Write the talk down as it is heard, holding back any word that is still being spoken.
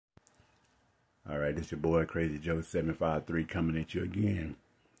All right, it's your boy Crazy Joe 753 coming at you again.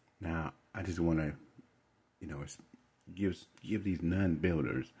 Now, I just want to, give these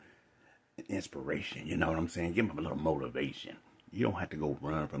non-builders an inspiration. You know what I'm saying? Give them a little motivation. You don't have to go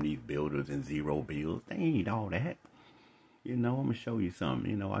run from these builders and zero bills. They ain't all that. I'm gonna show you something.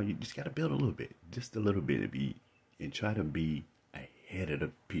 You just gotta build a little bit, just a little bit, and try to be ahead of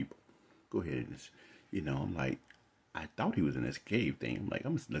the people. Go ahead and I'm like, I thought he was in this cave thing. I'm like,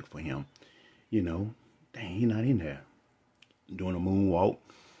 I'm just looking for him. Dang, he not in there. Doing a moonwalk.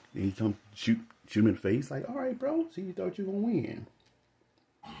 Then he come shoot him in the face. Like, all right, bro. See, you thought you were gonna win.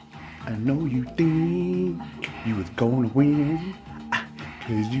 I know you think you was gonna win.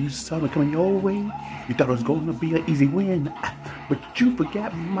 Cause you saw it coming your way. You thought it was gonna be an easy win. But you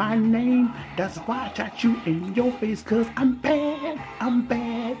forgot my name. That's why I shot you in your face. Cause I'm bad. I'm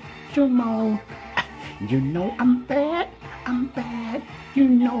bad. Come on. You know I'm bad. I'm bad. You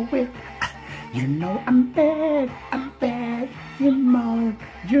know it. I'm bad,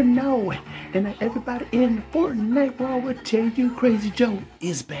 you know it. And everybody in the Fortnite world will tell you Crazy Joe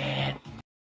is bad.